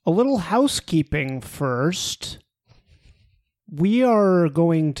A little housekeeping first. We are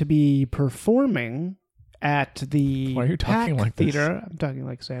going to be performing at the Why are you talking Pack like this? Theater. I'm talking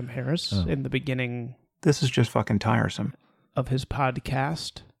like Sam Harris in the beginning This is just fucking tiresome. of his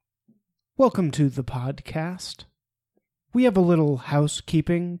podcast. Welcome to the podcast. We have a little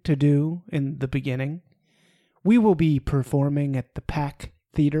housekeeping to do in the beginning. We will be performing at the Pack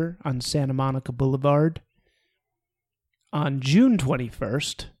Theater on Santa Monica Boulevard on June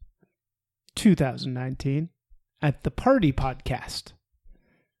 21st, 2019, at the Party Podcast.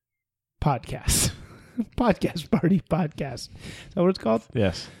 Podcast Party Podcast. Is that what it's called?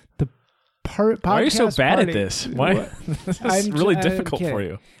 Yes. Podcast Why are you so bad Party. at this? Why? This is I'm really I'm difficult for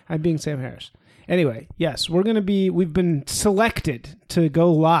kidding. you. I'm being Sam Harris. Anyway, yes, we've been selected to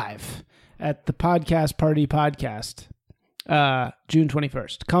go live at the Podcast Party Podcast, June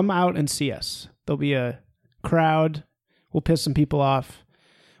 21st. Come out and see us. There'll be a crowd. We'll piss some people off.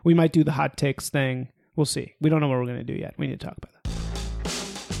 We might do the hot takes thing. We'll see. We don't know what we're going to do yet. We need to talk about that.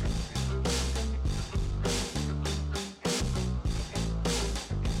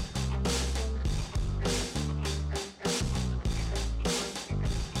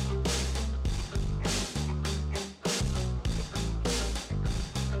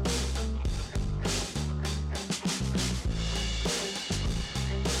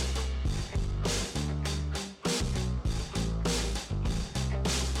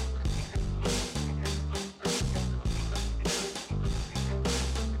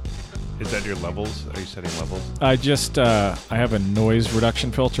 Is that your levels? Are you setting levels? I just I have a noise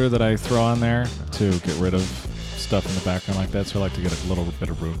reduction filter that I throw on there to get rid of stuff in the background like that. So I like to get a little bit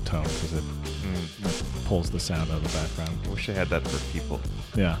of room tone because it pulls the sound out of the background. I wish I had that for people.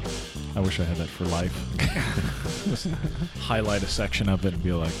 Yeah, I wish I had that for life. Just highlight a section of it and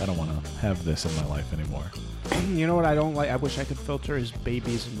be like, I don't want to have this in my life anymore. You know what I don't like? I wish I could filter is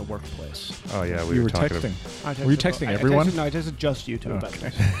babies in the workplace. Oh yeah, You were talking texting. Were you texting everyone? I texted just you two about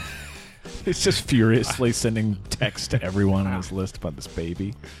this. He's just furiously sending text to everyone on his list about this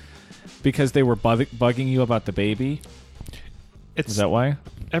baby. Because they were bugging you about the baby? Is that why?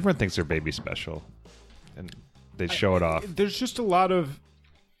 Everyone thinks their baby's special, and they show it off. There's just a lot of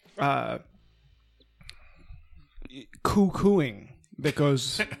coo-cooing that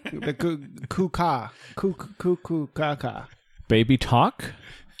goes the coo-ka. Baby talk?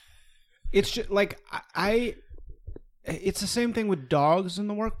 It's just like it's the same thing with dogs in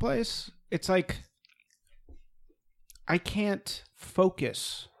the workplace. It's like I can't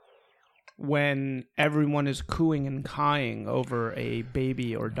focus when everyone is cooing and cawing over a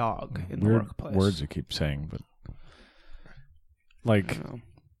baby or dog in the Weird workplace. words you keep saying, but like I don't know.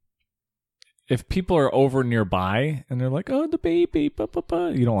 if people are over nearby and they're like, "Oh, the baby,"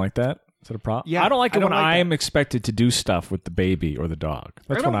 you don't like that? Is that a problem? Yeah, I don't like it I don't when like I that. am expected to do stuff with the baby or the dog.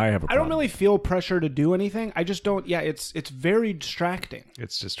 That's when I have a problem. I don't really feel pressure to do anything. I just don't. Yeah, it's very distracting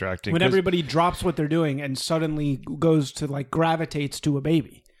It's distracting. when 'cause everybody drops what they're doing and suddenly goes to like gravitates to a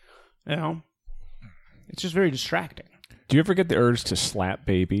baby. You know, it's just very distracting. Do you ever get the urge to slap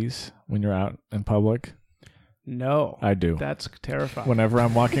babies when you're out in public? No, I do. That's terrifying. Whenever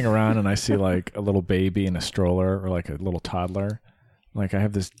I'm walking around and I see like a little baby in a stroller or like a little toddler, like I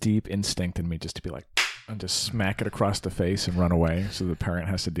have this deep instinct in me just to be like, and just smack it across the face and run away so the parent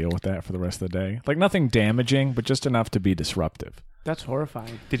has to deal with that for the rest of the day. Like nothing damaging, but just enough to be disruptive. That's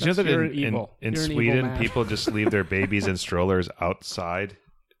horrifying. Did you know that You're in evil. You're an evil Sweden, man. people just leave their babies in strollers outside?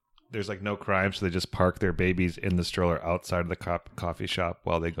 There's like no crime, so they just park their babies in the stroller outside of the coffee shop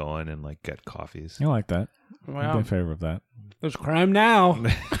while they go in and like get coffees. I like that. I'd be Wow, in favor of that. there's crime now.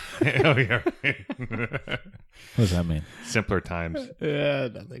 Oh, yeah. What does that mean? Simpler times.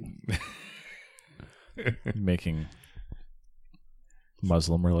 Nothing. Making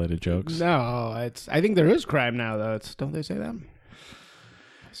Muslim-related jokes? No, I think there is crime now, though. Don't they say that?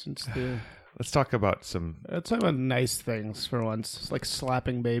 Since Let's talk about some. let's talk about nice things for once. It's like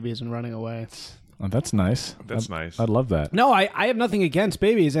slapping babies and running away. Oh, that's nice. That's nice. I'd love that. No, I have nothing against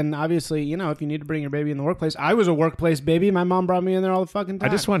babies, and obviously, you know, if you need to bring your baby in the workplace, I was a workplace baby. My mom brought me in there all the fucking time.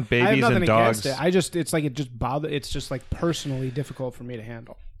 I just want I have babies nothing and against dogs. it. It's just like personally difficult for me to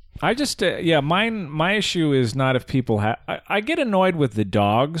handle. I just, my issue is not if people have, I get annoyed with the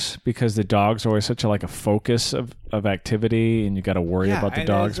dogs because the dogs are always such a focus of activity and you got to worry about the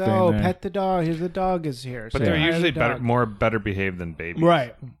dogs being there. Pet the dog. Here's the dog is here. But So they're I have usually the dog. better behaved than babies.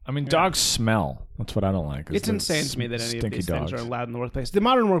 Right. I mean, dogs smell. That's what I don't like. It's the insane to me that any of stinky these dogs. things are allowed in the workplace. The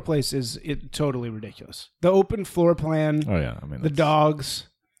modern workplace is totally ridiculous. The open floor plan, Oh, yeah. I mean, the dogs.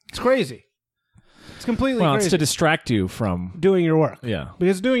 It's crazy. It's completely well, crazy. it's to distract you from, doing your work. yeah.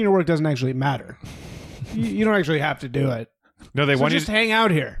 Because doing your work doesn't actually matter. You don't actually have to do it. No, they So want you. just hang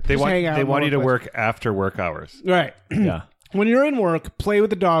out here. They Just want. hang out They and want you to with- work after work hours. Right. Yeah. When you're in work, play with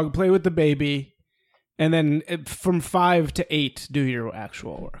the dog, play with the baby, and then from 5 to 8, do your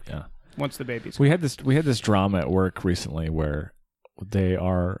actual work. Yeah. Once the baby's We had this drama at work recently where they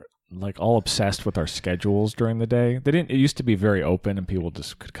are like all obsessed with our schedules during the day. It used to be very open and people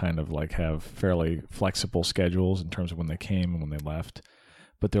just could kind of like have fairly flexible schedules in terms of when they came and when they left.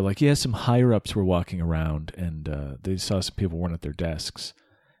 But they're like, yeah, some higher ups were walking around and they saw some people weren't at their desks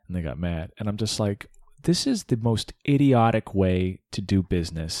and they got mad. And I'm just like, this is the most idiotic way to do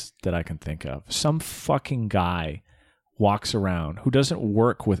business that I can think of. Some fucking guy walks around who doesn't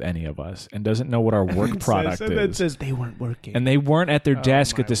work with any of us and doesn't know what our work product and then is. says they weren't working. And they weren't at their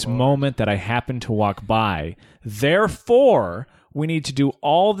desk my at this Lord. moment that I happened to walk by. Therefore, we need to do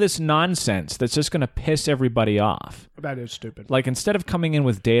all this nonsense that's just going to piss everybody off. That is stupid. Like, instead of coming in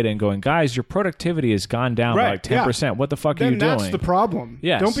with data and going, guys, your productivity has gone down by Right, like 10%. What the fuck are Then you doing? that's the problem.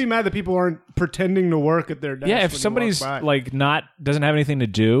 Yes. Don't be mad that people aren't pretending to work at their desk. Yeah, when if you somebody's walk by. like doesn't have anything to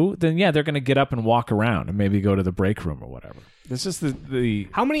do, then yeah, they're going to get up and walk around and maybe go to the break room or whatever. This is the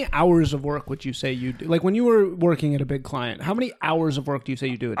How many hours of work would you say you do? Like when you were working at a big client, how many hours of work do you say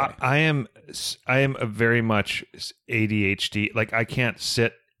you do a day? I am a very much ADHD. Like I can't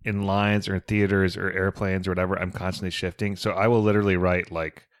sit in lines or in theaters or airplanes or whatever. I'm constantly shifting. So I will literally write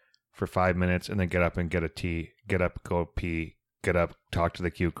like for 5 minutes and then get up and get a tea, get up, go pee, get up, talk to the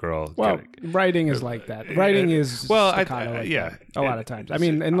cute girl. Well, writing is like that. Writing is staccato like yeah, that a lot of times. I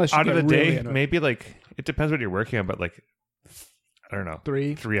mean, unless you out of get the really day, into it. maybe like it depends what you're working on, but like I don't know,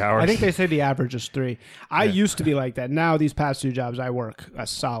 3 hours. I think they say the average is 3. I used to be like that. Now these past 2 jobs, I work a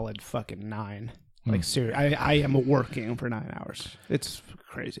solid fucking 9. Like seriously, I am working for 9 hours. It's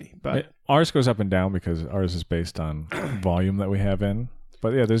crazy, but ours goes up and down because ours is based on volume that we have in. But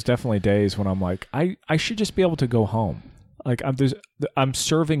yeah, there's definitely days when I'm like, I should just be able to go home. Like I'm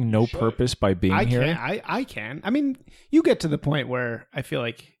serving no purpose by being here. I can. I mean, you get to the point where I feel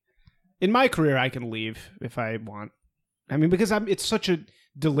like in my career I can leave if I want. I mean, because it's such a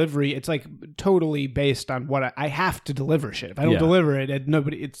delivery. It's like totally based on what I have to deliver shit. If I don't deliver it,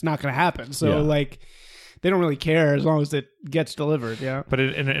 it's not going to happen. So like, they don't really care as long as it gets delivered. Yeah. But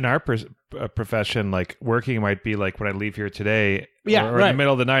in our profession, like working might be like when I leave here today, Yeah, or in the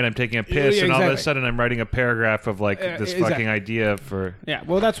middle of the night, I'm taking a piss, Yeah, and all of a exactly. sudden I'm writing a paragraph of like this exactly. fucking idea for. Yeah,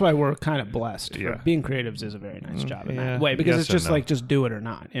 well, that's why we're kind of blessed. Yeah. Being creatives is a very nice job in yeah. that way because Yes it's just and no. like just do it or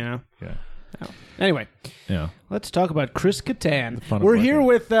not, you know. Yeah. No. Anyway, Yeah. let's talk about Chris Kattan. fun of We're working. here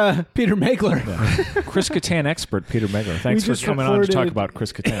with Peter Megler, Chris Kattan expert Peter Megler. Thanks for just coming on to talk recorded- about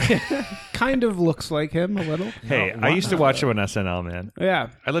Chris Kattan. kind of looks like him a little. Hey, I used to watch him on SNL, man. Yeah.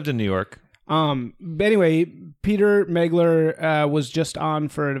 I lived in New York. But anyway, Peter Megler was just on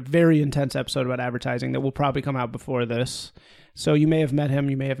for a very intense episode about advertising that will probably come out before this. So you may have met him,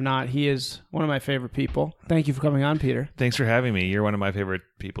 you may have not. He is one of my favorite people. Thank you for coming on, Peter. Thanks for having me. You're one of my favorite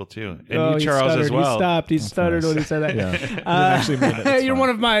people too, and you, Charles, stuttered. as well. He stopped. He stuttered when he said that. Yeah. Didn't actually mean it. It's You're fine. one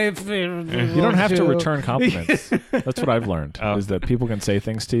of my favorite. You don't have to return compliments. That's what I've learned, Oh. is that people can say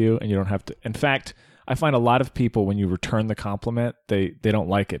things to you and you don't have to. In fact, I find a lot of people, when you return the compliment, they don't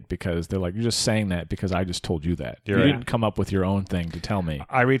like it because they're like, you're just saying that because I just told you that. You're You right. didn't come up with your own thing to tell me.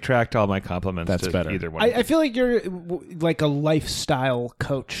 I retract all my compliments. That's to better. Either one. I feel like you're like a lifestyle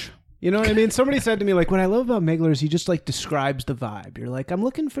coach. You know what I mean? Somebody said to me, like, what I love about Megler is he just like describes the vibe. You're like, I'm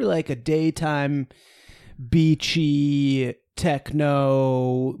looking for like a daytime, beachy,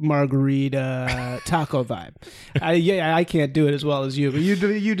 techno, margarita, taco vibe. I can't do it as well as you, but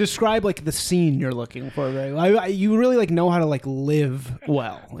you describe like the scene you're looking for. Right? You really like know how to like live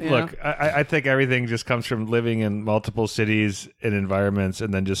well. you know? Look, I think everything just comes from living in multiple cities and environments,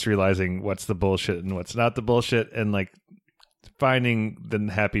 and then just realizing what's the bullshit and what's not the bullshit, and like finding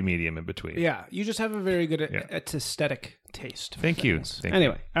the happy medium in between. Yeah, you just have a very good Yeah. aesthetic taste. for Thank you. things. Thank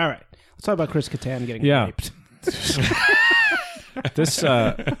anyway, all right. Let's talk about Chris Kattan getting Yeah. raped. This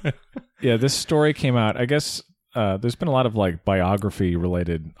this story came out. I guess there's been a lot of like autobiography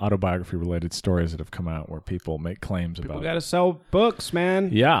related stories that have come out where people make claims We about. got to sell books, man.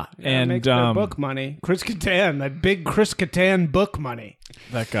 Yeah, Gotta and make their book money. Chris Kattan, that big Chris Kattan book money.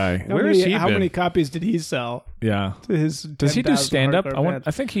 that guy. Where has he How been? many copies did he sell Yeah. to his? Does he do 10,000 stand up? hardcore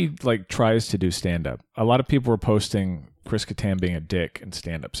I think he like tries to do stand up. A lot of people were posting Chris Kattan being a dick in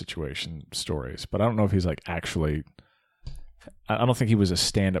stand up situation stories, but I don't know if he's like actually. I don't think he was a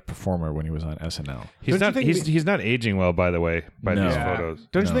stand up performer when he was on SNL. He's Don't you not. think He's not aging well, by the way, by No. these Yeah. photos.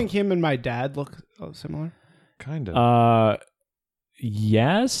 Don't you No. think him and my dad look similar? Kind of.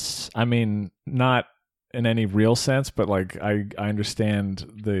 Yes. I mean, not in any real sense, but like I understand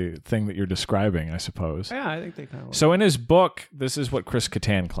the thing that you're describing, I suppose. Yeah, I think they kind of. So in his book, this is what Chris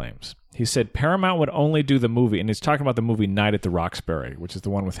Kattan claims. He said Paramount would only do the movie, and he's talking about the movie Night at the Roxbury, which is the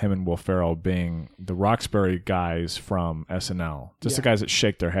one with him and Will Ferrell being the Roxbury guys from SNL, just the guys that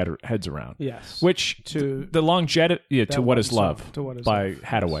shake their heads around. Yes. Which To the longevity to What Is Love To What Is by Love.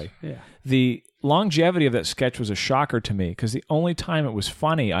 Hadaway. Yeah. The longevity of that sketch was a shocker to me because the only time it was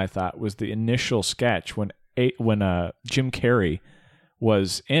funny, I thought, was the initial sketch when Jim Carrey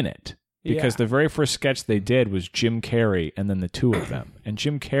was in it. Because the very first sketch they did was Jim Carrey and then the two of them. And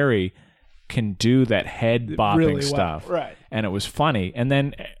Jim Carrey can do that head bopping Really well, stuff. right. And it was funny. And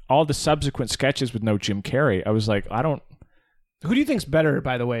then all the subsequent sketches with no Jim Carrey, I was like, Who do you think's better,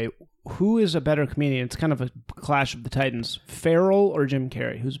 by the way? Who is a better comedian? It's kind of a clash of the titans. Ferrell or Jim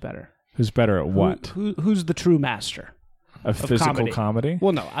Carrey? Who's better? who's better at what? Who's the true master? Of physical comedy?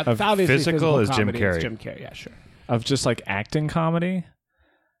 Well, no. Obviously, physical is Jim comedy Carrey. is Jim Carrey, yeah, sure. Of just like acting comedy?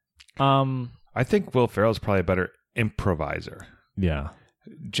 I think Will Ferrell's probably a better improviser. Yeah.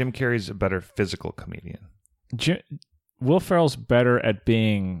 Jim Carrey's a better physical comedian. Will Ferrell's better at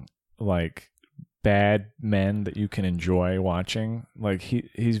being like bad men that you can enjoy watching. Like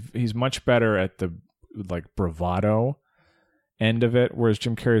he's much better at the like bravado end of it, whereas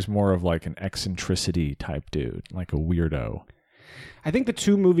Jim Carrey's more of like an eccentricity type dude, like a weirdo. I think the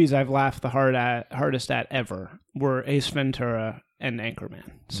two movies I've laughed the hardest at ever were Ace Ventura and Anchorman.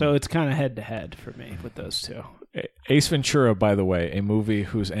 So it's kind of head to head for me with those two. Ace Ventura, by the way, a movie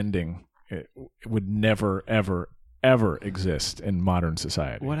whose ending would never, ever, ever exist in modern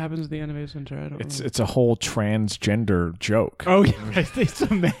society. What happens at the end of Ace Ventura? I don't remember. It's a whole transgender joke. Oh, yeah. It's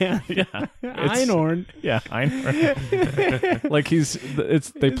a man. Yeah. Einhorn. Yeah, Einhorn. Like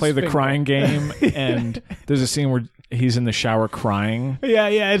they play the finger. crying game, and there's a scene where he's in the shower crying. Yeah,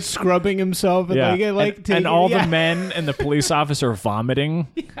 it's scrubbing himself. And and all the men and the police officer are vomiting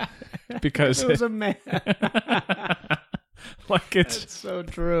because it was a man. like it's That's so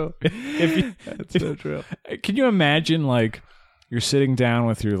true. That's so true. Can you imagine like you're sitting down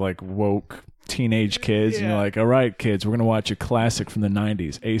with your like woke teenage kids and you're like, all right, kids, we're gonna watch a classic from the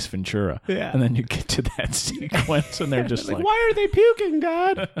 90s, Ace Ventura. Yeah. And then you get to that sequence and they're just like, why are they puking,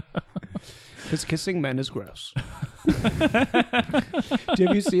 Dad? Because kissing men is gross. Have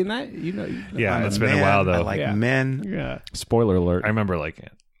you seen that? You know. Yeah, I'm it's a been a man. while though. I like men. Yeah. spoiler alert. I remember liking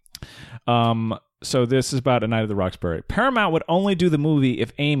it. So this is about A Night at the Roxbury. Paramount would only do the movie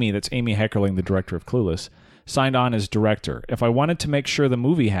if Amy, that's Amy Heckerling, the director of Clueless, signed on as director. If I wanted to make sure the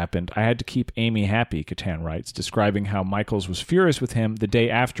movie happened, I had to keep Amy happy, Kattan writes, describing how Michaels was furious with him the day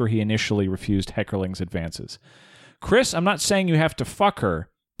after he initially refused Heckerling's advances. Chris, I'm not saying you have to fuck her,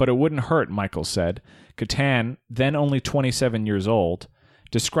 but it wouldn't hurt, Michaels said. Kattan, then only 27 years old,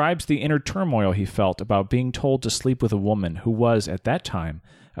 describes the inner turmoil he felt about being told to sleep with a woman who was, at that time,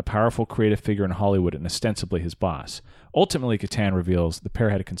 a powerful creative figure in Hollywood and ostensibly his boss. Ultimately, Kattan reveals the pair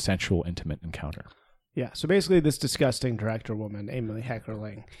had a consensual, intimate encounter. Yeah, so basically this disgusting director woman, Amy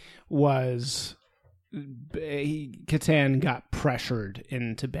Heckerling, was... Kattan got pressured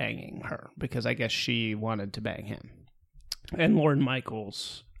into banging her because I guess she wanted to bang him. And Lorne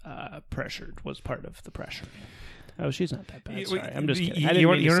Michaels was part of the pressure. Oh, she's not that bad. Sorry, I'm just kidding. I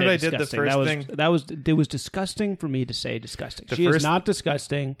didn't mean to say what I did the disgusting. first thing? It was disgusting for me to say disgusting. She first- is not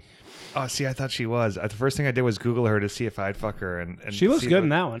disgusting. Oh, see, I thought she was. The first thing I did was Google her to see if I'd fuck her, and She looks see good what- in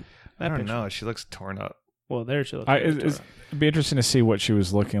that one. I don't know. She looks torn up. Well, there she looks. It'd be interesting to see what she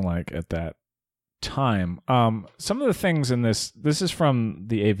was looking like at that time. Some of the things in this is from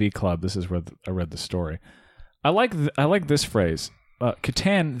the AV Club. This is where I read the story. I like this phrase.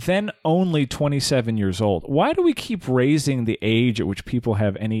 Kattan, then only 27 years old. Why do we keep raising the age at which people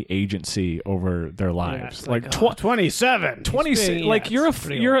have any agency over their lives? Yeah, 27. 20, like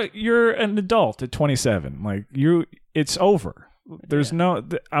you're an adult at 27. Like it's over. There's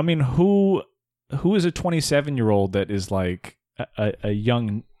I mean, who is a 27-year-old that is like a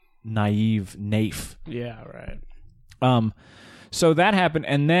young, naive naif? Yeah, right. So that happened,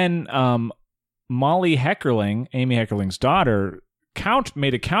 and then Molly Heckerling, Amy Heckerling's daughter,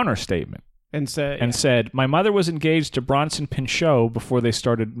 made a counter statement And said, "My mother was engaged to Bronson Pinchot before they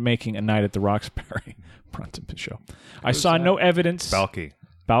started making A Night at the Roxbury." Bronson Pinchot. I saw no evidence.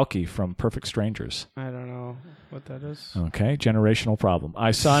 Balky from Perfect Strangers. I don't know what that is. Okay, generational problem.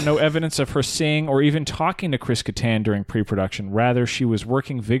 I saw no evidence of her seeing or even talking to Chris Kattan during pre-production. Rather, she was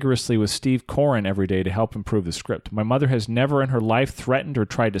working vigorously with Steve Coren every day to help improve the script. My mother has never in her life threatened or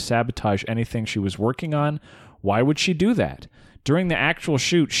tried to sabotage anything she was working on. Why would she do that? During the actual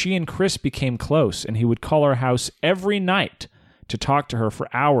shoot, she and Chris became close, and he would call our house every night to talk to her for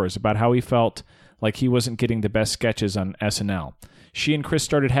hours about how he felt like he wasn't getting the best sketches on SNL. She and Chris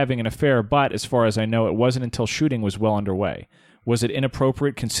started having an affair, but as far as I know, it wasn't until shooting was well underway. Was it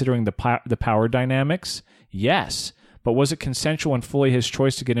inappropriate considering the power dynamics? Yes. But was it consensual and fully his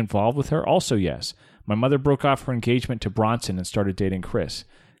choice to get involved with her? Also yes. My mother broke off her engagement to Bronson and started dating Chris.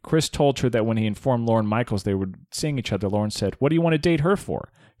 Chris told her that when he informed Lorne Michaels they were seeing each other, Lorne said, "What do you want to date her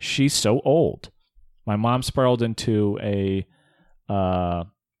for? She's so old." My mom spiraled into a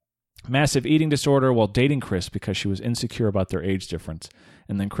massive eating disorder while dating Chris because she was insecure about their age difference.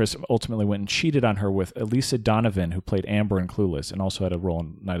 And then Chris ultimately went and cheated on her with Elisa Donovan, who played Amber in Clueless and also had a role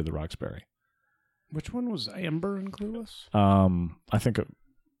in Night of the Roxbury. Which one was Amber and Clueless? I think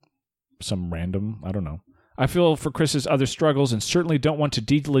some random, I don't know. I feel for Chris's other struggles and certainly don't want to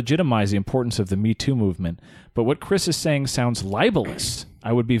delegitimize the importance of the Me Too movement, but what Chris is saying sounds libelous.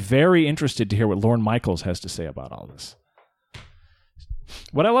 I would be very interested to hear what Lorne Michaels has to say about all this.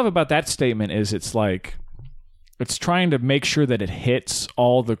 What I love about that statement is it's like, it's trying to make sure that it hits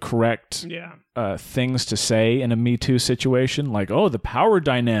all the correct things to say in a Me Too situation. Like, oh, the power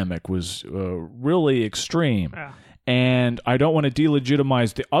dynamic was really extreme. Yeah. And I don't want to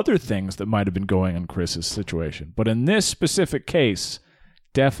delegitimize the other things that might have been going on in Chris's situation. But in this specific case,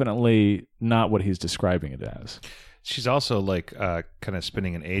 definitely not what he's describing it as. She's also like kind of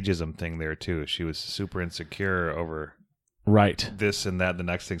spinning an ageism thing there too. She was super insecure over this and that, the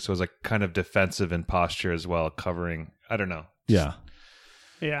next thing. So it was like kind of defensive in posture as well, covering, I don't know. Yeah.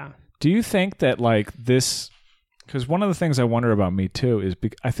 Yeah. Do you think that like this, because one of the things I wonder about Me Too is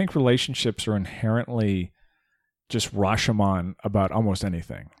I think relationships are inherently just Rashomon about almost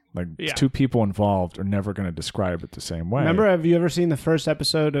anything. Like two people involved are never going to describe it the same way. Remember, have you ever seen the first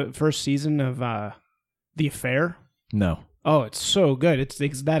season of The Affair? No. Oh, it's so good. It's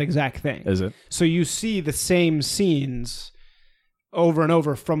that exact thing. Is it? So you see the same scenes over and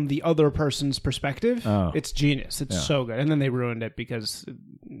over from the other person's perspective. Oh. It's genius. It's so good. And then they ruined it because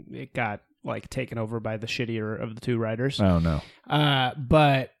it got like taken over by the shittier of the two writers. Oh, no.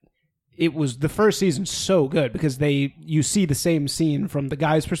 But it was the first season so good because you see the same scene from the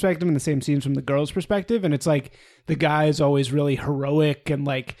guy's perspective and the same scenes from the girl's perspective, and it's like the guy's always really heroic and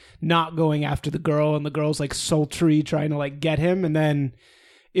like not going after the girl, and the girl's like sultry trying to like get him, and then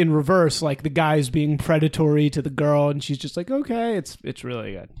in reverse, like the guy's being predatory to the girl and she's just like, okay, it's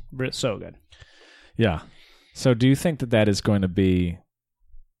really good, so good. Yeah. So do you think that is going to be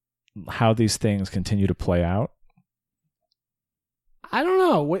how these things continue to play out? I don't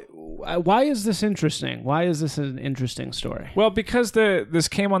know. Why is this interesting? Why is this an interesting story? Well, because this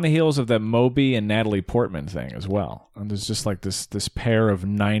came on the heels of that Moby and Natalie Portman thing as well. And there's just like this pair of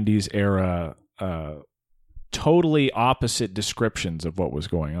 90s era totally opposite descriptions of what was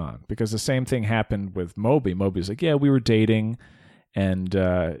going on. Because the same thing happened with Moby. Moby's like, yeah, we were dating. And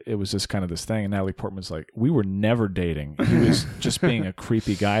it was just kind of this thing. And Natalie Portman's like, we were never dating. He was just being a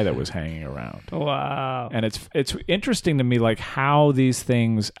creepy guy that was hanging around. Wow. And it's interesting to me, like how these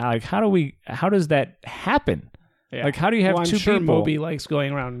things, like how does that happen? Yeah. Like how do you have two people? Moby likes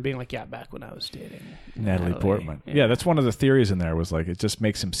going around and being like, yeah, back when I was dating Natalie Portman. Yeah, that's one of the theories in there was like, it just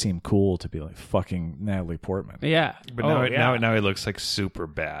makes him seem cool to be like fucking Natalie Portman. Yeah. But now he looks like super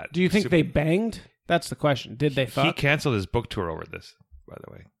bad. Do you think they banged? That's the question. Did they fuck? He canceled his book tour over this, by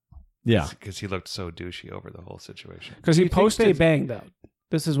the way. Yeah. Because he looked so douchey over the whole situation. Because he posted... they banged, though?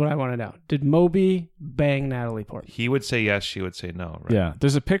 This is what I want to know. Did Moby bang Natalie Portman? He would say yes, she would say no, right? Yeah.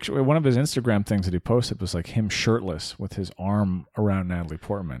 There's a picture, one of his Instagram things that he posted was like him shirtless with his arm around Natalie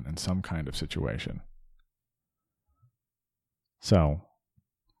Portman in some kind of situation. So,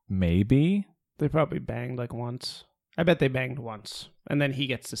 maybe? They probably banged like once. I bet they banged once. And then he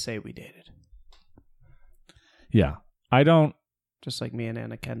gets to say we dated. Yeah. I don't... Just like me and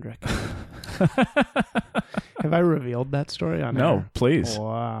Anna Kendrick. Have I revealed that story on No, air? Please.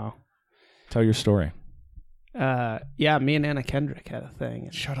 Wow. Tell your story. Yeah, me and Anna Kendrick had a thing.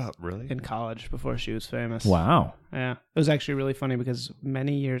 Shut up, really? In college before she was famous. Wow. Yeah. It was actually really funny because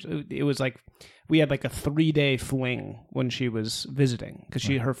many years... It was like... We had like a 3-day fling when she was visiting because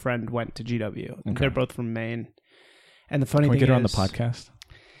her friend went to GW. Okay. They're both from Maine. And the funny thing is... Can we get her on the podcast?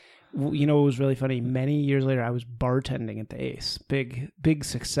 You know what was really funny? Many years later, I was bartending at the Ace. Big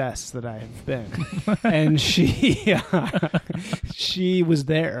success that I have been. And she was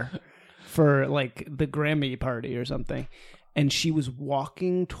there for like the Grammy party or something. And she was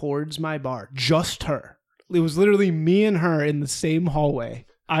walking towards my bar. Just her. It was literally me and her in the same hallway.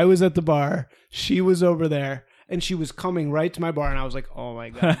 I was at the bar. She was over there. And she was coming right to my bar, and I was like, oh,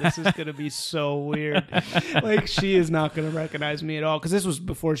 my God, this is going to be so weird. Like, she is not going to recognize me at all. Because this was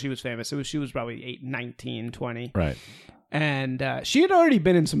before she was famous. She was probably 19, 20. Right. And she had already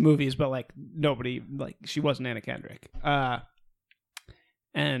been in some movies, but like nobody, like she wasn't Anna Kendrick.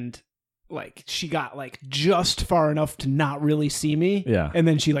 And like she got like just far enough to not really see me. Yeah. And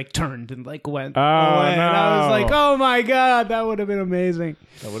then she like turned and like went Oh, away. And I was no. like, oh my God, that would have been amazing.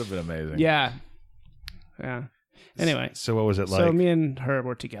 That would have been amazing. Yeah. Yeah. Anyway. So what was it like? So me and her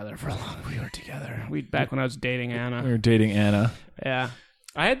were together for a long. We were together. Back when I was dating We Anna. were dating Anna. Yeah.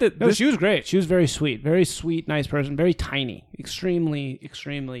 I had the. No, she was great. She was very sweet, nice person, very tiny,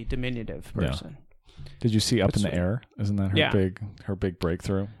 extremely diminutive person. Did you see Up But in the sweet. Air? Isn't that her big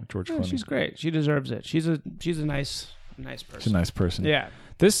breakthrough with George Yeah, Clooney? she's great. She deserves it. She's a nice She's a person. nice person. Yeah.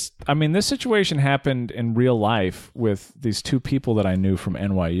 This situation happened in real life with these two people that I knew from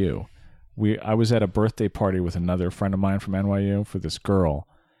NYU. I was at a birthday party with another friend of mine from NYU for this girl,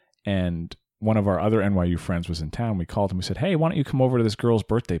 and one of our other NYU friends was in town. We called him. We said, "Hey, why don't you come over to this girl's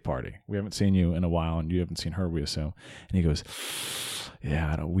birthday party? We haven't seen you in a while, and you haven't seen her, we assume." And he goes,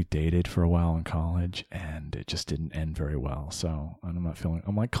 "Yeah, we dated for a while in college, and it just didn't end very well. So I'm not feeling."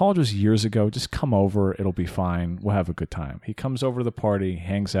 I'm like, "College was years ago. Just come over. It'll be fine. We'll have a good time." He comes over to the party,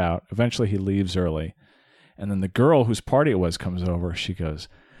 hangs out. Eventually, he leaves early, and then the girl whose party it was comes over. She goes,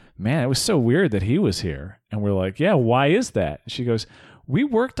 "Man, it was so weird that he was here." And we're like, "Yeah, why is that?" She goes, "We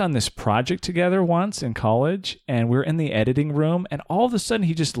worked on this project together once in college, and we're in the editing room, and all of a sudden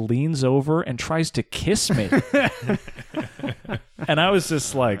he just leans over and tries to kiss me." And I was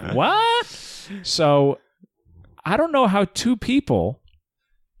just like, what? So I don't know how two people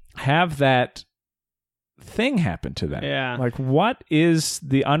have that thing happen to them. Yeah. Like, what is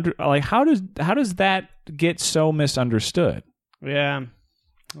the how does that get so misunderstood? Yeah.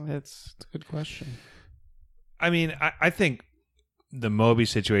 That's a good question. I mean, I think the Moby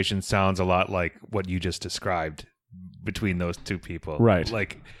situation sounds a lot like what you just described between those two people. Right.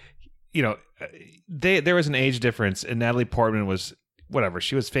 Like, you know, there was an age difference, and Natalie Portman was whatever.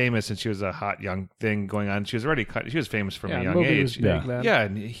 She was famous, and she was a hot young thing going on. She was famous from a young Moby was age. big then. Yeah,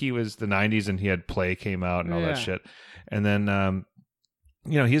 and he was the 90s, and he had Play came out and all that shit. And then,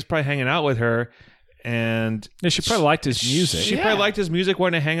 you know, he was probably hanging out with her, and Yeah, she probably liked his music. She probably liked his music,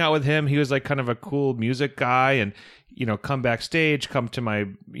 wanted to hang out with him. He was like kind of a cool music guy, and you know, come backstage, come to my,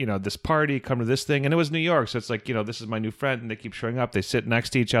 you know, this party, come to this thing, and it was New York, so it's like, you know, this is my new friend, and they keep showing up. They sit next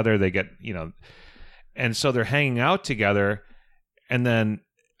to each other, they get, you know, and so they're hanging out together, and then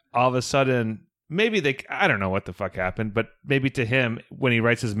all of a sudden, maybe I don't know what the fuck happened, but maybe to him, when he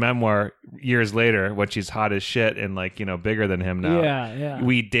writes his memoir years later, when she's hot as shit and like, you know, bigger than him now. Yeah.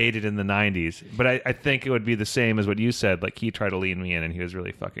 We dated in the 90s. But I think it would be the same as what you said. Like, he tried to lean me in, and he was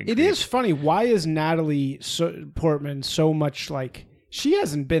really fucking It creep. is funny. Why is Natalie Portman so much like... She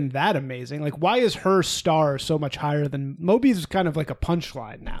hasn't been that amazing. Like, why is her star so much higher than... Moby's kind of like a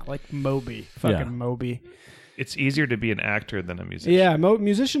punchline now. Like, Moby. Fucking Moby. It's easier to be an actor than a musician. Yeah,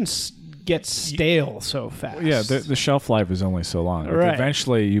 musicians get stale so fast. Yeah, the shelf life is only so long. Like, Right.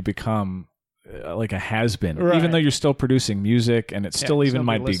 eventually, you become like a has-been, Right. even though you're still producing music, and it still even nobody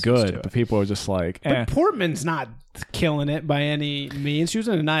might be listens to good. it. But people are just like, But Portman's not killing it by any means. She was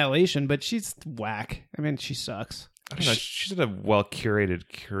in Annihilation, but she's whack. I mean, she sucks. I don't know. She's had a well-curated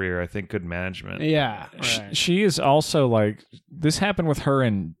career. I think good management. Yeah. Right. She is also like, this happened with her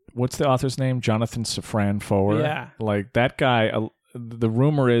and what's the author's name? Jonathan Safran Foer. Yeah. Like that guy, the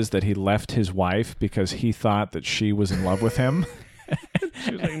rumor is that he left his wife because he thought that she was in love with him.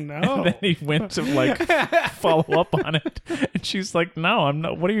 She was like, no. And then he went to like follow up on it. And she's like, "No, I'm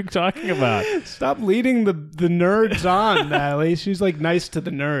not. What are you talking about?" Stop leading the nerds on, Natalie. She's like nice to the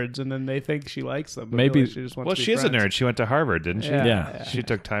nerds, and then they think she likes them. But Maybe- really she just wants Well, to be she is a friends. nerd. She went to Harvard, didn't she? Yeah. She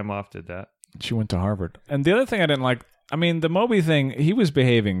took time off, did that. She went to Harvard. And the other thing I didn't like, I mean, the Moby thing, he was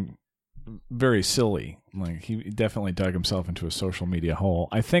behaving very silly. Like, he definitely dug himself into a social media hole.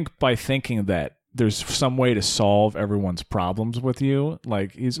 I think by thinking that there's some way to solve everyone's problems with you,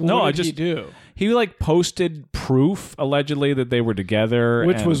 like What did he do? he like posted proof allegedly that they were together,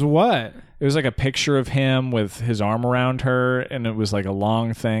 Which and was what? it was like a picture of him with his arm around her, and it was like a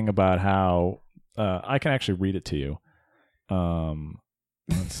long thing about how I can actually read it to you.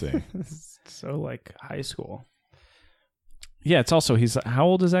 Let's see. So like high school. Yeah, it's also, how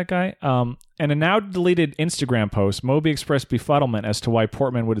old is that guy? In a now deleted Instagram post, Moby expressed befuddlement as to why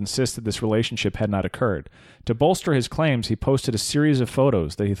Portman would insist that this relationship had not occurred. To bolster his claims, he posted a series of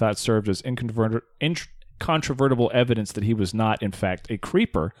photos that he thought served as incontrovertible evidence that he was not, in fact, a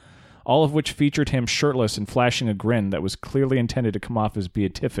creeper, all of which featured him shirtless and flashing a grin that was clearly intended to come off as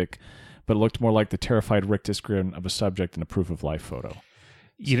beatific, but looked more like the terrified rictus grin of a subject in a proof-of-life photo.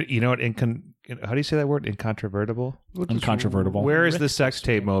 You know what how do you say that word? Incontrovertible. Incontrovertible. Where is the sex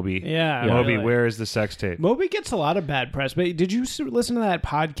tape, Moby? Yeah, Moby, really. where is the sex tape? Moby gets a lot of bad press. But did you listen to that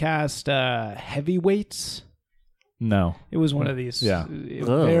podcast, Heavyweights? No. It was one of these. Yeah.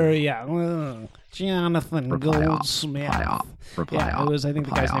 Jonathan Goldsmith. Reply Yeah, all. it was. I think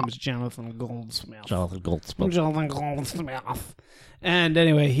the Reply guy's all. name was Jonathan Goldsmith. Jonathan Goldsmith. Jonathan Goldsmith. And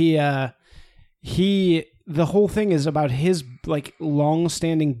anyway, he the whole thing is about his like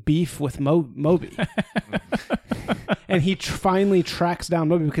long-standing beef with Moby. And he finally tracks down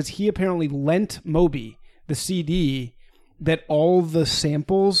Moby because he apparently lent Moby the CD that all the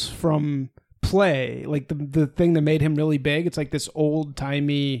samples from Play, like the thing that made him really big. It's like this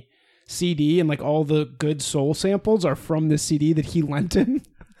old-timey CD, and like all the good soul samples are from this CD that he lent him.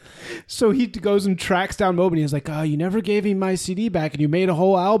 So he goes and tracks down Moby, and he's like, "Oh, you never gave me my CD back, and you made a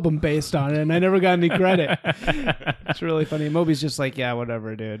whole album based on it, and I never got any credit." It's really funny. Moby's just like, "Yeah,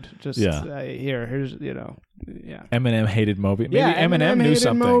 whatever, dude. Just here's yeah." Eminem hated Moby. Maybe Yeah, Eminem knew hated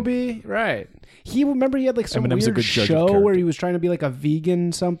something. Moby, right? He had like some Eminem's a weird good judge of show character. where he was trying to be like a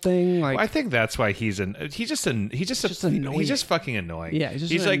vegan something. Like Well, I think that's why he's just fucking annoying. Yeah, he's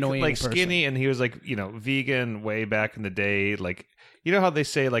just he's an like annoying person. skinny, and he was like vegan way back in the day. Like you know how they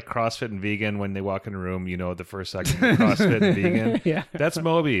say like CrossFit and vegan when they walk in a room, the first second CrossFit and vegan. Yeah. That's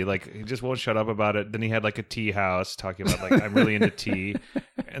Moby. Like he just won't shut up about it. Then he had like a tea house talking about like I'm really into tea,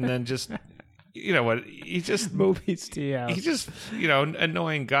 and then just what he just Moby's tea house. he's just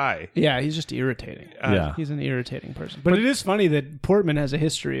annoying guy. Yeah, he's just irritating. Yeah. He's an irritating person. But it is funny that Portman has a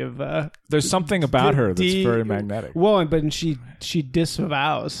history of. There's something about her that's very magnetic. Well, but she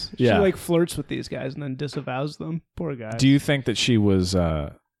disavows. Yeah. She like flirts with these guys and then disavows them. Poor guy. Do you think that she was? Do you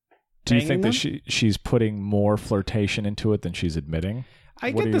Banging think them? that she's putting more flirtation into it than she's admitting? I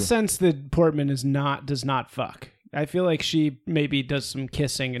What get do the you- sense that Portman does not fuck. I feel like she maybe does some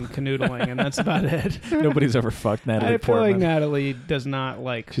kissing and canoodling, and that's about it. Nobody's ever fucked Natalie I feel Portman. like Natalie does not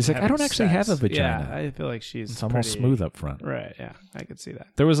like. She's like, I having don't actually sex. have a vagina. Yeah, I feel like she's. It's almost pretty- smooth up front. Right. Yeah, I could see that.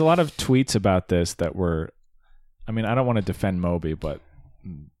 There was a lot of tweets about this that were, I mean, I don't want to defend Moby, but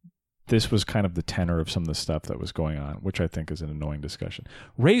this was kind of the tenor of some of the stuff that was going on, which I think is an annoying discussion.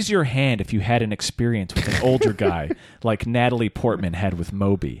 Raise your hand if you had an experience with an older guy like Natalie Portman had with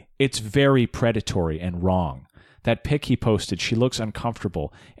Moby. It's very predatory and wrong. That pic he posted, she looks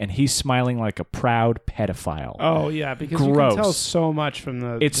uncomfortable, and he's smiling like a proud pedophile. Oh yeah, because you Gross. can tell so much from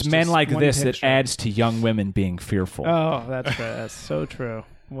the. It's just men like one this picture. that adds to young women being fearful. Oh, that's right. That's so true.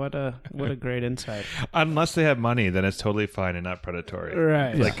 What a great insight. Unless they have money, then it's totally fine and not predatory.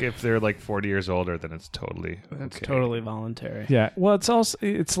 Right. Like if they're like 40 years older, then it's totally That's okay. totally voluntary. Yeah. Well,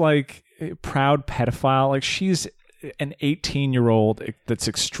 it's like a proud pedophile. Like she's an 18-year-old that's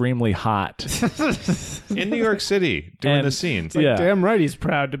extremely hot. in New York City doing And- the scenes. Like, Yeah. damn right he's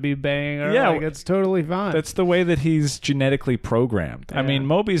proud to be banging her. Yeah. Like, it's totally fine. That's the way that he's genetically programmed. I Yeah. mean,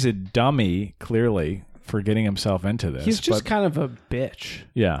 Moby's a dummy, clearly, for getting himself into this. He's just but- kind of a bitch.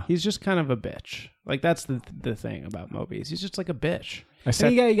 yeah. He's just kind of a bitch. Like that's the thing about Moby. He's just like a bitch. I And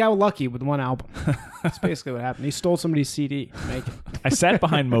sat, he got lucky with one album. That's basically what happened. He stole somebody's CD to make it. I sat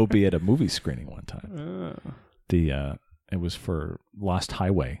behind Moby at a movie screening one time. It was for Lost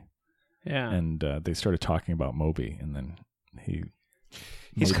Highway, Yeah. and they started talking about Moby, and then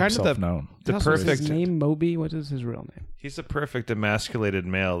He's made kind of himself the- known. The Also, is perfect. his name Moby. What is his real name? He's the perfect emasculated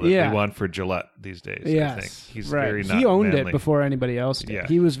male that Yeah. they want for Gillette these days. Yes. I think he's right. very not he owned manly. it before anybody else did. Yeah.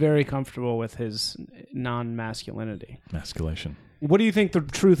 He was very comfortable with his non-masculinity. Masculation. What do you think the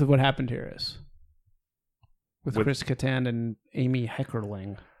truth of what happened here is? With With- Chris Kattan and Amy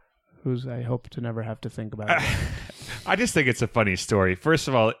Heckerling, who's I hope to never have to think about. again. I just think it's a funny story. First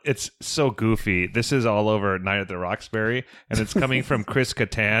of all, it's so goofy. This is all over Night at the Roxbury, and it's coming from Chris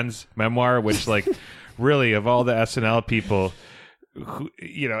Kattan's memoir, which, like, really, of all the SNL people, who,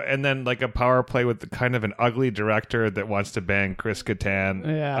 and then like a power play with kind of an ugly director that wants to bang Chris Kattan.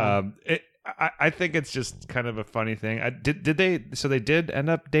 Yeah. I think it's just kind of a funny thing. Did they? So they did end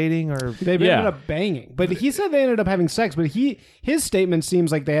up dating, or They ended up banging, but he said they ended up having sex. But his statement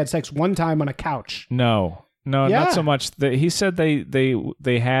seems like they had sex one time on a couch. No, Yeah. not so much. He said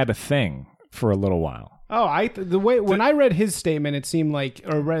they had a thing for a little while. Oh, when I read his statement, it seemed like,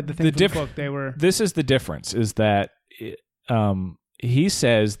 or read the thing The from diff- the book, they were. This is the difference: is that he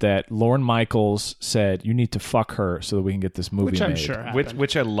says that Lorne Michaels said you need to fuck her so that we can get this movie Which made. I'm sure happened.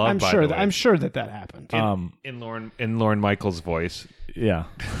 which I love. I'm by sure. the way. I'm sure that happened. in Lorne Michaels' voice. Yeah.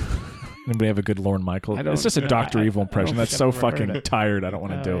 Anybody have a good Lorne Michaels? I don't- It's just a Doctor I- Evil I don't impression. think That's I've so ever heard fucking it. tired. I don't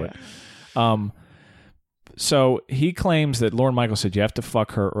want to Oh, do yeah. it. So he claims that Lorne Michaels said you have to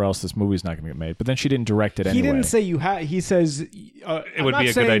fuck her or else this movie's not going to get made. But then she didn't direct it anyway. He didn't say you have. He says it would be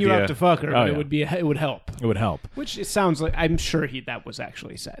a good You idea. have to fuck her. Oh, But yeah. it would help. It would help. Which it sounds like I'm sure that was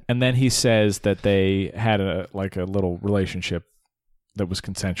actually said. And then he says that they had a little relationship that was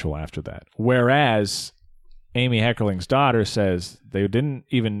consensual after that. Whereas Amy Heckerling's daughter says they didn't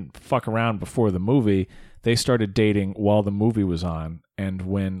even fuck around before the movie. They started dating while the movie was on. And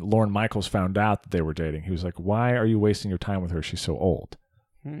when Lorne Michaels found out that they were dating, he was like, "Why are you wasting your time with her? She's so old."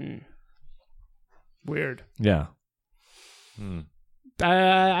 Weird. Yeah.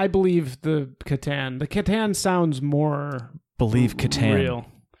 I believe the Catan. The Catan sounds more Believe Catan. real.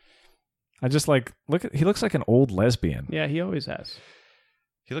 I just he looks like an old lesbian. Yeah, he always has.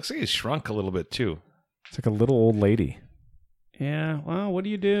 He looks like he's shrunk a little bit too. It's like a little old lady. Yeah. Well, what do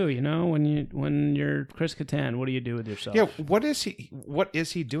you do? You know, when you're Chris Catan, what do you do with yourself? Yeah, what is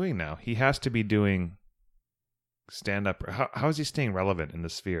he doing now? He has to be doing stand up. How is he staying relevant in the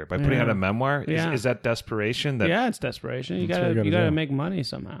sphere? By putting out a memoir? Yeah. Is that desperation? That Yeah, it's desperation. You That's what gotta you gotta do. make money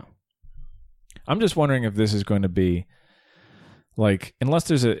somehow. I'm just wondering if this is going to be unless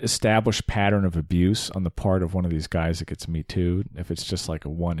there's an established pattern of abuse on the part of one of these guys that gets Me Too'd, if it's just like a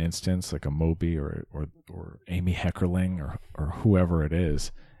one instance, like a Moby or Amy Heckerling or whoever it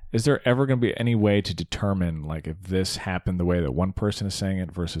is there ever going to be any way to determine if this happened the way that one person is saying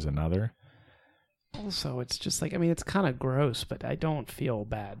it versus another? Also, it's just it's kind of gross, but I don't feel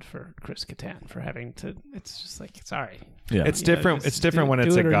bad for Chris Catan for having to. It's just sorry. Yeah. it's different. It's different when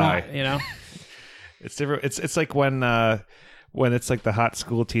it's a guy. Not, It's different. It's like when it's like the hot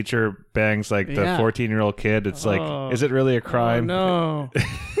school teacher bangs the Yeah. 14-year-old kid. It's is it really a crime? Oh, no.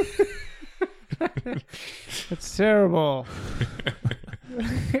 It's terrible.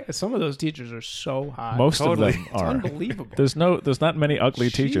 Some of those teachers are so hot. Most Totally. of them It's are. unbelievable. There's not many ugly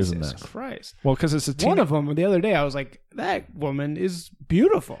teachers in Jesus this. Christ. Well, because it's a One of them the other day, I was like, that woman is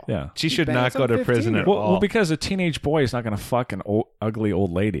beautiful. Yeah. She should bangs not go some to prison at 15-year-old. all. Well, because a teenage boy is not going to fuck an ugly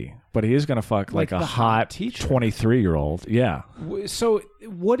old lady, but he is going to fuck Like a the hot hot teacher. 23-year-old. Yeah. So,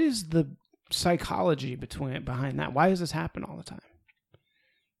 what is the psychology behind that? Why does this happen all the time?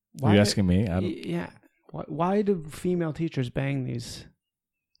 Are you asking me? Yeah. Why do female teachers bang these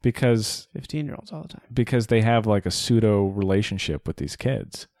Because 15-year-olds all the time? because they have a pseudo relationship with these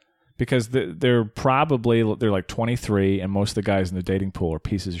kids. Because they're 23, and most of the guys in the dating pool are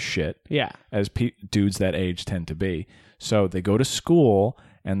pieces of shit, Yeah. as dudes that age tend to be. So they go to school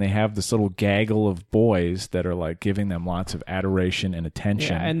and they have this little gaggle of boys that are giving them lots of adoration and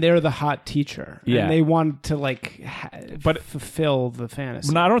attention. Yeah, and they're the hot teacher. Yeah. And they want to But- fulfill the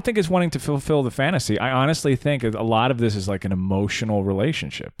fantasy. No, I don't think it's wanting to fulfill the fantasy. I honestly think a lot of this is an emotional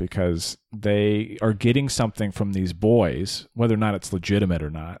relationship because they are getting something from these boys, whether or not it's legitimate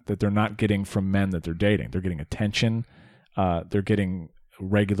or not, that they're not getting from men that they're dating. They're getting attention. They're getting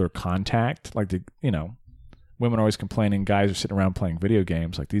regular contact. Women are always complaining guys are sitting around playing video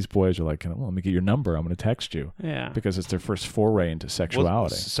games. These boys are well, let me get your number. I'm going to text you. Yeah. Because it's their first foray into Well,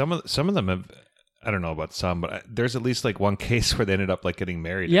 sexuality. some of them have. I don't know about some, but there's at least one case where they ended up getting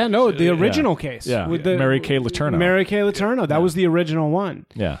married. Yeah, no, the original case. Yeah. With the, Mary Kay Letourneau. Mary Kay Letourneau. That was the original one.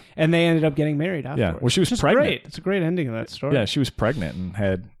 Yeah. And they ended up getting married afterwards. Well, she was Which is pregnant. Great. It's a great ending of that story. Yeah, she was pregnant and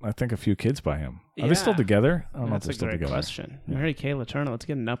had, I think, a few kids by him. Are they still Yeah. together? I don't know if That's they're a still great together. question. Mary Kay Letourneau. Let's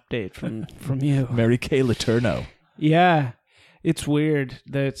get an update from you. Mary Kay Letourneau. Yeah, it's weird.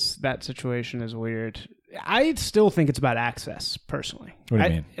 That situation is weird. I still think it's about access, personally. What do you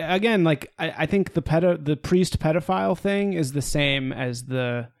mean? Again, I think the priest pedophile thing is the same as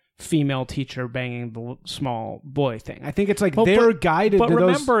the female teacher banging the small boy thing. I think it's they're guided But to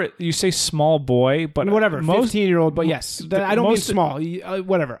remember, you say small boy, but whatever, most 15-year-old. But yes, I don't mean most- small.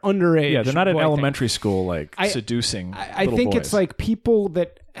 Whatever, underage. yeah, they're not in boy thing. elementary school seducing. I little think boys. it's people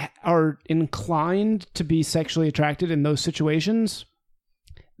that are inclined to be sexually attracted in those situations.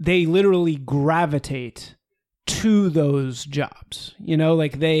 They literally gravitate to those jobs.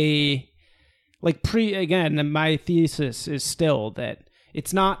 Again, my thesis is still that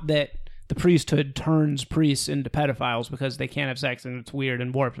it's not that the priesthood turns priests into pedophiles because they can't have sex and it's weird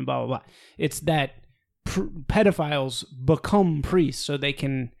and warped and blah, blah, blah. It's that pedophiles become priests so they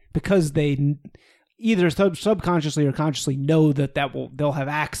can, because they either subconsciously or consciously know that they'll have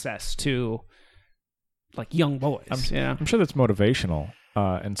access to young boys. I'm sure that's motivational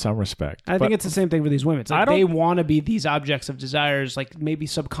in some respect. I think it's the same thing for these women. It's they want to be these objects of desires, maybe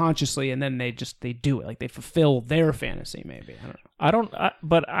subconsciously, and then they do it. They fulfill their fantasy, maybe. I don't know.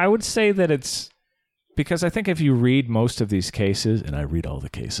 but I would say that it's Because I think if you read most of these cases, and I read all the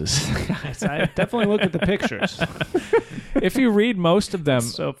cases, Guys, I definitely look at the pictures. if you read most of them,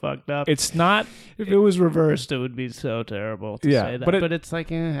 It's so fucked up. it's not. If it was reversed, it would be so terrible to Yeah, say that. but But, it- it's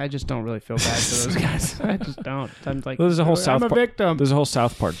like, I just don't really feel bad for those guys. I just don't. I'm like, There's a whole I'm South a Park. victim. There's a whole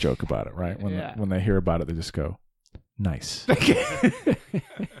South Park joke about it, right? Yeah. When they hear about it, they just go, "Nice."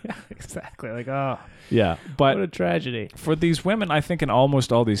 Exactly. Like, oh, Yeah, what a but tragedy. for these women, I think in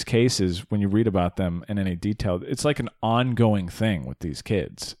almost all these cases, when you read about them in any detail, it's like an ongoing thing with these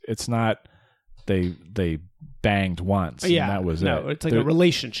kids. It's not they banged once and that was no, it. it's like There- a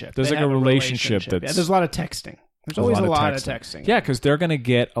relationship. there's They like a have relationship Yeah, that's- there's a lot of texting. There's always a lot of texting. Yeah, because they're going to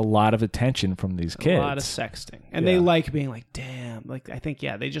get a lot of attention from these kids. A lot of sexting. And Yeah. they like being like, damn. Like, I think,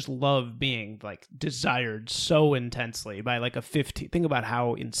 they just love being like desired so intensely by like a 15. Think about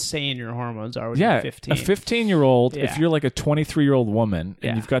how insane your hormones are when Yeah, you're 15. a 15-year-old, Yeah. if you're like a 23-year-old woman and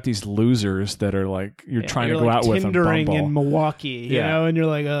Yeah. you're got these losers that are like, you're trying You're to go like out with on Tindering Bumble, in Milwaukee, you Yeah. know, and you're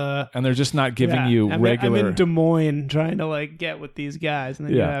like, and they're just not giving yeah, you I'm regular... I'm in Des Moines trying to like get with these guys. And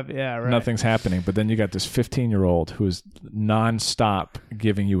then you have, right. Nothing's happening, but then you got this 15-year-old who is nonstop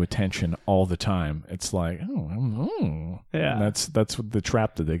giving you attention all the time. It's like, Yeah. and that's what the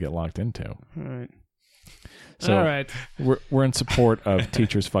trap that they get locked into. All right. So All right. we're in support of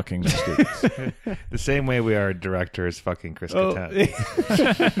teachers fucking students. The same way we are directors fucking Chris Oh. Kattan.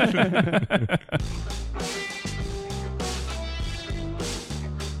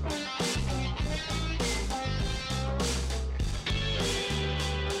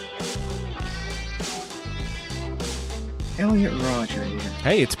 Elliot Roger here.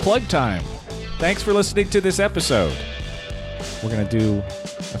 Hey, it's plug time. Thanks for listening to this episode. We're going to do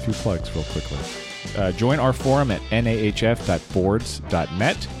a few plugs real quickly. Join our forum at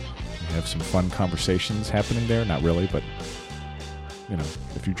nahf.boards.net. We have some fun conversations happening there. Not really, but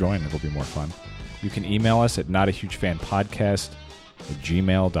if you join, it'll be more fun. You can email us at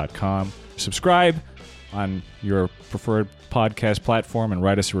notahugefanpodcast@gmail.com. Subscribe on your preferred podcast platform and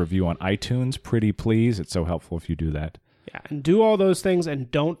write us a review on iTunes. Pretty please. It's so helpful if you do that. Yeah, and do all those things and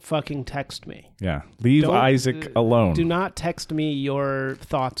don't fucking text me. Yeah. Leave Don't- Isaac alone. Do not text me your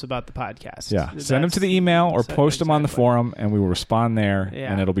thoughts about the podcast. Yeah. Send them to the email or post them on the exactly. forum, and we will respond there, Yeah.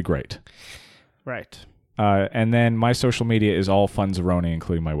 and it'll be great. Right. And then my social media is all Funzaroni,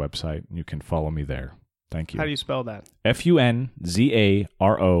 including my website. You can follow me there. Thank you. How do you spell that? FUNZARONI.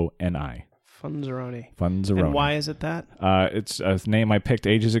 Funzaroni. Funzaroni. And why is it that? It's a name I picked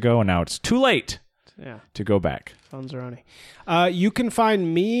ages ago, and now it's too late Yeah. to go back. Funzaroni. You can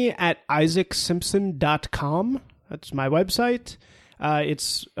find me at isaacsimpson.com. That's my website.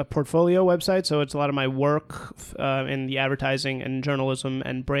 It's a portfolio website, so it's a lot of my work in the advertising and journalism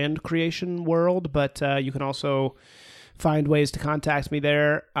and brand creation world, but you can also find ways to contact me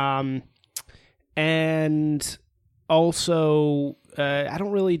there. And also, I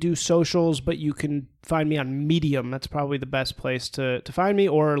don't really do socials, but you can find me on Medium. That's probably the best place to find me,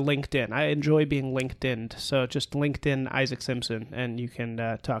 or LinkedIn. I enjoy being LinkedIn'd, so just LinkedIn Isaac Simpson, and you can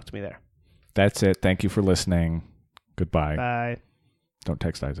talk to me there. That's it. Thank you for listening. Goodbye. Bye. Don't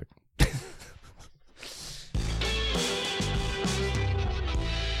text Isaac.